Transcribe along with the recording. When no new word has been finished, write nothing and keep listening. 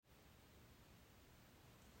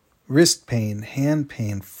wrist pain, hand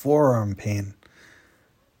pain, forearm pain.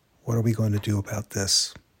 What are we going to do about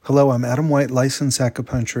this? Hello, I'm Adam White, licensed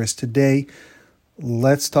acupuncturist. Today,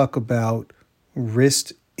 let's talk about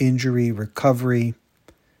wrist injury recovery,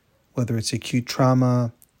 whether it's acute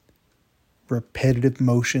trauma, repetitive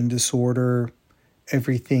motion disorder,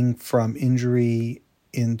 everything from injury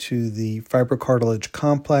into the fibrocartilage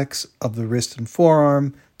complex of the wrist and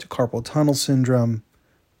forearm to carpal tunnel syndrome.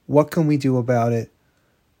 What can we do about it?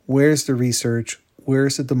 Where's the research?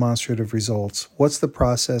 Where's the demonstrative results? What's the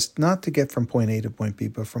process, not to get from point A to point B,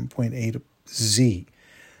 but from point A to Z?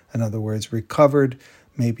 In other words, recovered,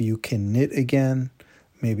 maybe you can knit again,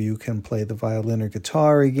 maybe you can play the violin or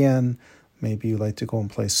guitar again, maybe you like to go and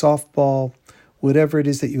play softball. Whatever it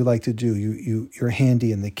is that you like to do, you're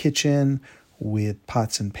handy in the kitchen with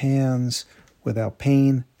pots and pans, without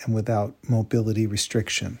pain and without mobility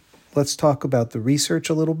restriction. Let's talk about the research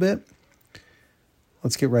a little bit.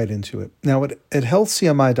 Let's get right into it. Now, at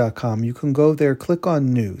healthcmi.com, you can go there, click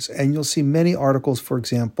on news, and you'll see many articles, for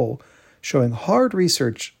example, showing hard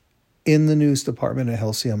research in the news department at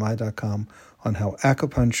healthcmi.com on how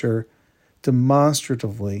acupuncture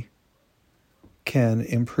demonstratively can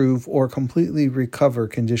improve or completely recover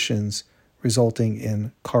conditions resulting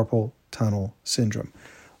in carpal tunnel syndrome.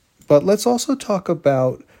 But let's also talk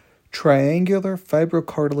about triangular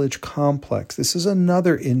fibrocartilage complex. This is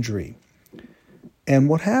another injury. And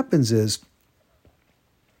what happens is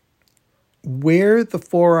where the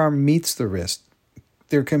forearm meets the wrist,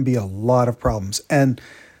 there can be a lot of problems. And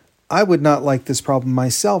I would not like this problem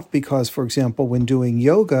myself because, for example, when doing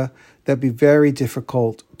yoga, that'd be very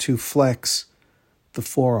difficult to flex the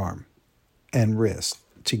forearm and wrist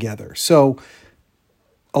together. So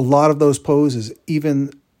a lot of those poses,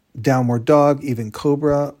 even downward dog, even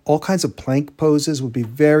cobra, all kinds of plank poses would be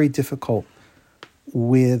very difficult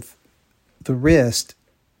with the wrist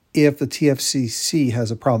if the TFCC has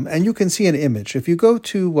a problem. And you can see an image. If you go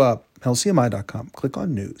to healthcmi.com, click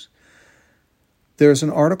on news, there's an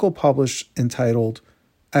article published entitled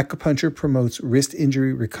Acupuncture Promotes Wrist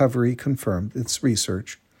Injury Recovery Confirmed. It's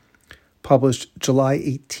research. Published July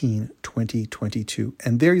 18, 2022.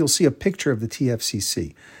 And there you'll see a picture of the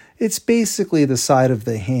TFCC. It's basically the side of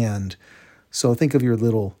the hand. So think of your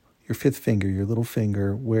fifth finger, your little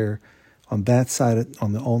finger, where on that side,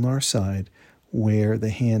 on the ulnar side, where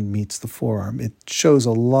the hand meets the forearm. It shows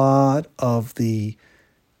a lot of the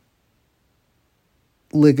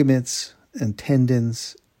ligaments and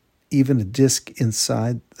tendons, even a disc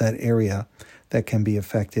inside that area that can be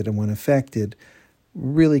affected. And when affected,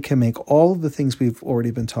 really can make all of the things we've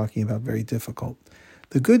already been talking about very difficult.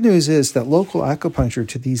 The good news is that local acupuncture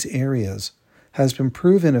to these areas has been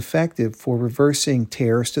proven effective for reversing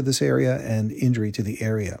tears to this area and injury to the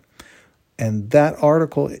area. And that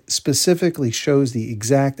article specifically shows the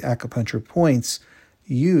exact acupuncture points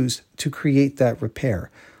used to create that repair.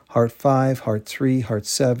 Heart 5, Heart 3, Heart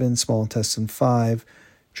 7, Small Intestine 5,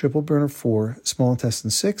 Triple Burner 4, Small Intestine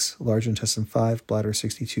 6, Large Intestine 5, Bladder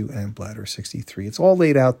 62, and Bladder 63. It's all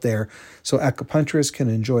laid out there so acupuncturists can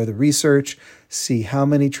enjoy the research, see how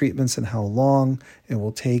many treatments and how long it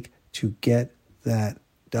will take to get that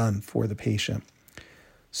done for the patient.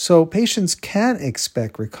 So patients can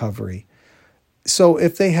expect recovery. So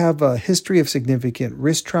if they have a history of significant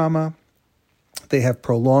wrist trauma, they have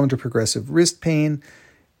prolonged or progressive wrist pain,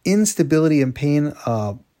 instability and pain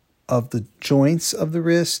of the joints of the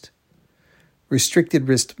wrist, restricted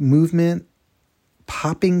wrist movement,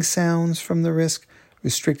 popping sounds from the wrist,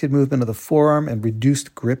 restricted movement of the forearm, and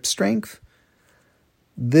reduced grip strength,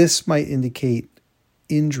 this might indicate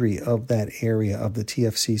injury of that area of the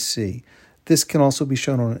TFCC. This can also be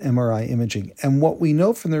shown on MRI imaging. And what we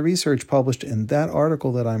know from the research published in that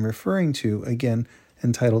article that I'm referring to, again,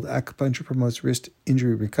 entitled Acupuncture Promotes Wrist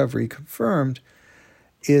Injury Recovery Confirmed,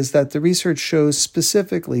 is that the research shows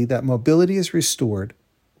specifically that mobility is restored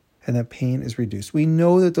and that pain is reduced. We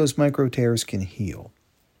know that those micro tears can heal.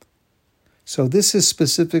 So this is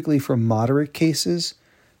specifically for moderate cases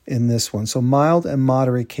in this one. So mild and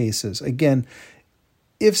moderate cases. Again,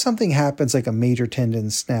 if something happens like a major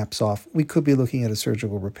tendon snaps off, we could be looking at a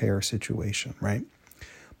surgical repair situation, right?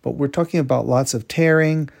 But we're talking about lots of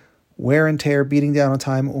tearing, wear and tear, beating down on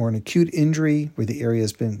time, or an acute injury where the area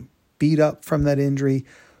has been beat up from that injury.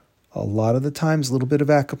 A lot of the times, a little bit of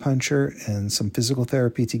acupuncture and some physical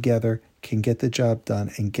therapy together can get the job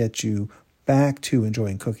done and get you back to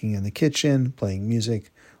enjoying cooking in the kitchen, playing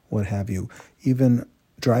music, what have you. Even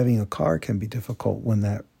driving a car can be difficult when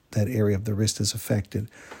that area of the wrist is affected.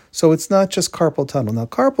 So it's not just carpal tunnel. Now,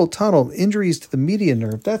 carpal tunnel, injuries to the median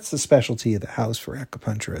nerve, that's the specialty of the house for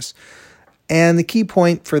acupuncturists. And the key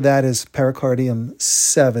point for that is pericardium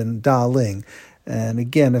 7, Da Ling. And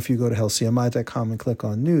again, if you go to healthcmi.com and click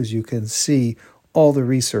on news, you can see all the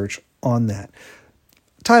research on that.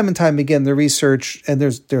 Time and time again, the research, and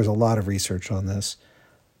there's a lot of research on this,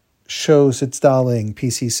 shows it's Da Ling,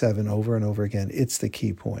 PC7 over and over again. It's the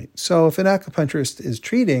key point. So if an acupuncturist is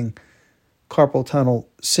treating carpal tunnel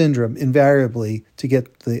syndrome, invariably, to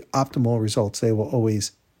get the optimal results, they will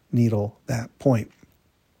always needle that point.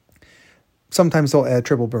 Sometimes they'll add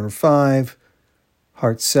triple burner 5,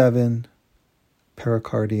 heart 7,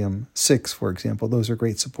 pericardium 6, for example. Those are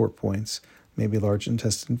great support points. Maybe large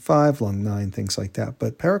intestine 5, lung 9, things like that.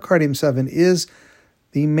 But pericardium 7 is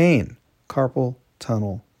the main carpal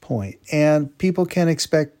tunnel point. And people can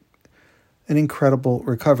expect an incredible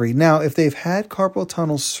recovery. Now, if they've had carpal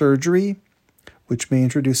tunnel surgery, which may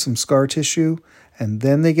introduce some scar tissue, and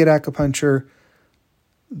then they get acupuncture,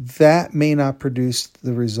 that may not produce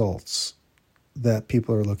the results that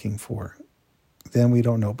people are looking for. Then we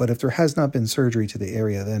don't know. But if there has not been surgery to the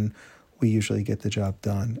area, then we usually get the job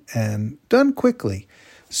done, and done quickly.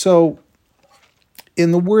 So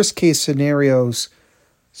in the worst case scenarios,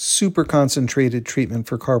 super concentrated treatment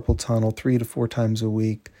for carpal tunnel 3 to 4 times a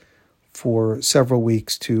week for several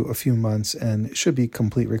weeks to a few months, and it should be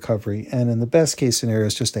complete recovery. And in the best case scenario,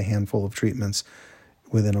 it's just a handful of treatments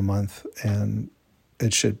within a month, and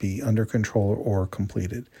it should be under control or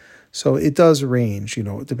completed. So it does range,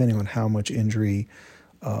 depending on how much injury.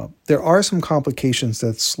 There are some complications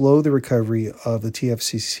that slow the recovery of the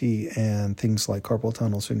TFCC and things like carpal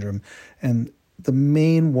tunnel syndrome. And the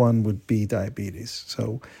main one would be diabetes.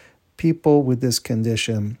 So people with this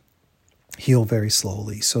condition heal very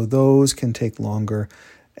slowly. So those can take longer,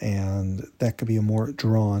 and that could be a more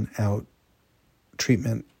drawn out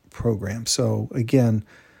treatment program. So again,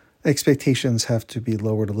 expectations have to be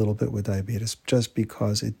lowered a little bit with diabetes just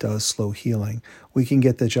because it does slow healing. We can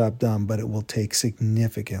get the job done, but it will take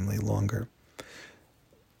significantly longer.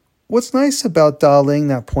 What's nice about Da Ling,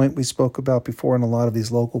 that point we spoke about before, and a lot of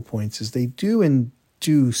these local points, is they do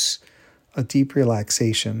induce a deep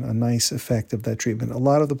relaxation, a nice effect of that treatment. A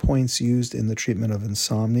lot of the points used in the treatment of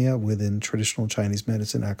insomnia within traditional Chinese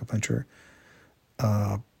medicine, acupuncture,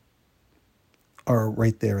 are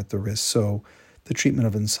right there at the wrist. So the treatment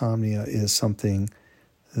of insomnia is something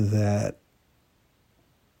that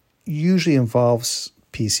usually involves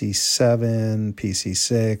PC7,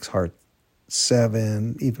 PC6, heart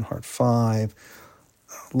 7, even heart 5,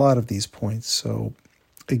 a lot of these points. So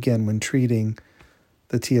again, when treating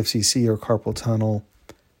the TFCC or carpal tunnel,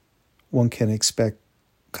 one can expect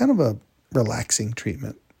kind of a relaxing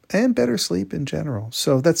treatment and better sleep in general.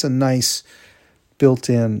 So that's a nice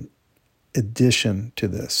built-in addition to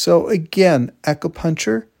this. So again,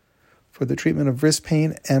 acupuncture for the treatment of wrist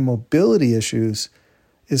pain and mobility issues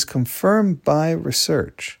is confirmed by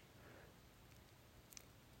research.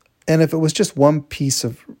 And if it was just one piece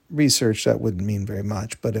of research, that wouldn't mean very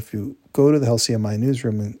much. But if you go to the Health CMI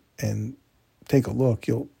newsroom and take a look,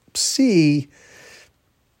 you'll see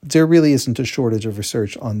there really isn't a shortage of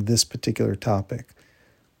research on this particular topic.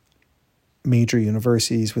 Major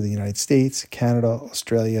universities within the United States, Canada,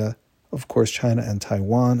 Australia, of course, China and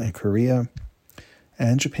Taiwan and Korea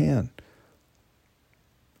and Japan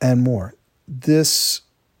and more. This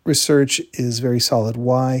research is very solid.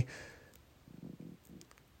 Why?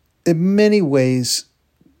 In many ways,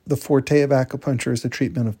 the forte of acupuncture is the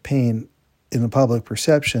treatment of pain in the public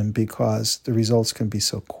perception because the results can be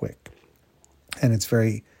so quick and it's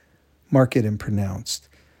very marked and pronounced.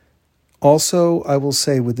 Also, I will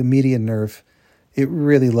say with the median nerve, it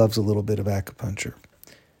really loves a little bit of acupuncture.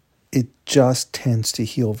 It just tends to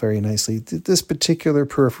heal very nicely. This particular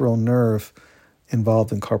peripheral nerve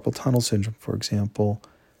involved in carpal tunnel syndrome, for example,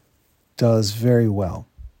 does very well.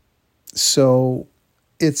 So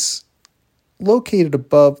it's located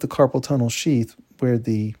above the carpal tunnel sheath where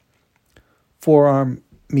the forearm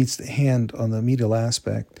meets the hand on the medial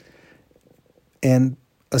aspect. And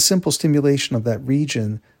a simple stimulation of that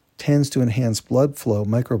region tends to enhance blood flow,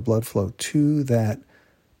 micro blood flow to that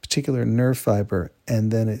particular nerve fiber,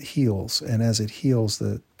 and then it heals. And as it heals,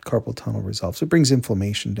 the carpal tunnel resolves. So it brings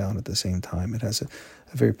inflammation down at the same time. It has a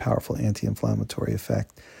very powerful anti-inflammatory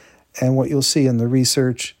effect. And what you'll see in the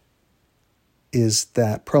research is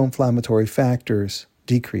that pro-inflammatory factors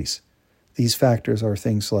decrease. These factors are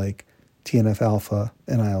things like TNF-alpha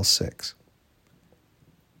and IL-6.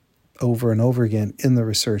 Over and over again in the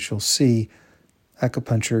research, you'll see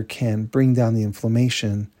acupuncture can bring down the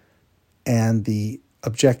inflammation, and the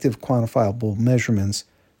objective quantifiable measurements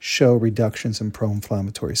show reductions in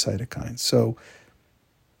pro-inflammatory cytokines. So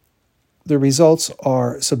the results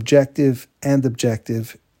are subjective and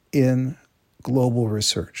objective in global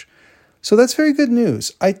research. So that's very good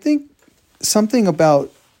news. I think something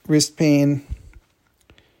about wrist pain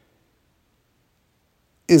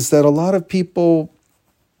is that a lot of people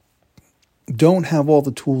don't have all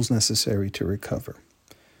the tools necessary to recover.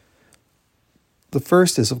 The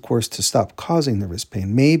first is, of course, to stop causing the wrist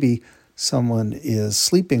pain. Maybe someone is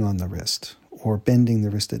sleeping on the wrist or bending the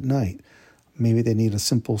wrist at night. Maybe they need a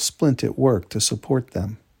simple splint at work to support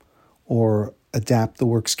them, or adapt the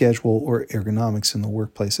work schedule or ergonomics in the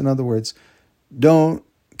workplace. In other words, don't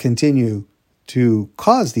continue to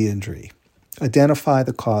cause the injury. Identify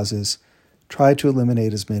the causes. Try to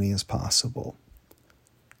eliminate as many as possible.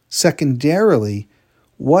 Secondarily,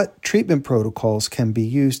 what treatment protocols can be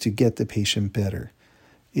used to get the patient better?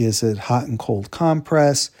 Is it hot and cold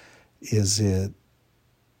compress? Is it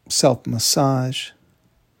self-massage?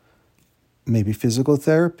 Maybe physical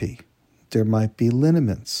therapy. There might be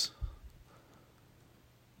liniments.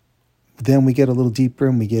 Then we get a little deeper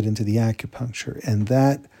and we get into the acupuncture, and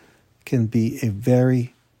that can be a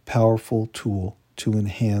very powerful tool to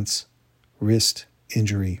enhance wrist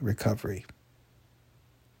injury recovery.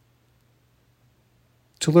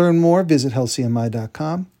 To learn more, visit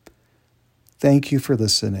healthcmi.com. Thank you for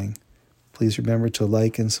listening. Please remember to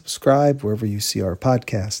like and subscribe wherever you see our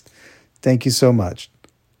podcast. Thank you so much.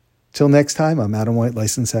 Till next time, I'm Adam White,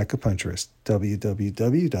 licensed acupuncturist,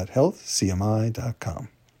 www.healthcmi.com.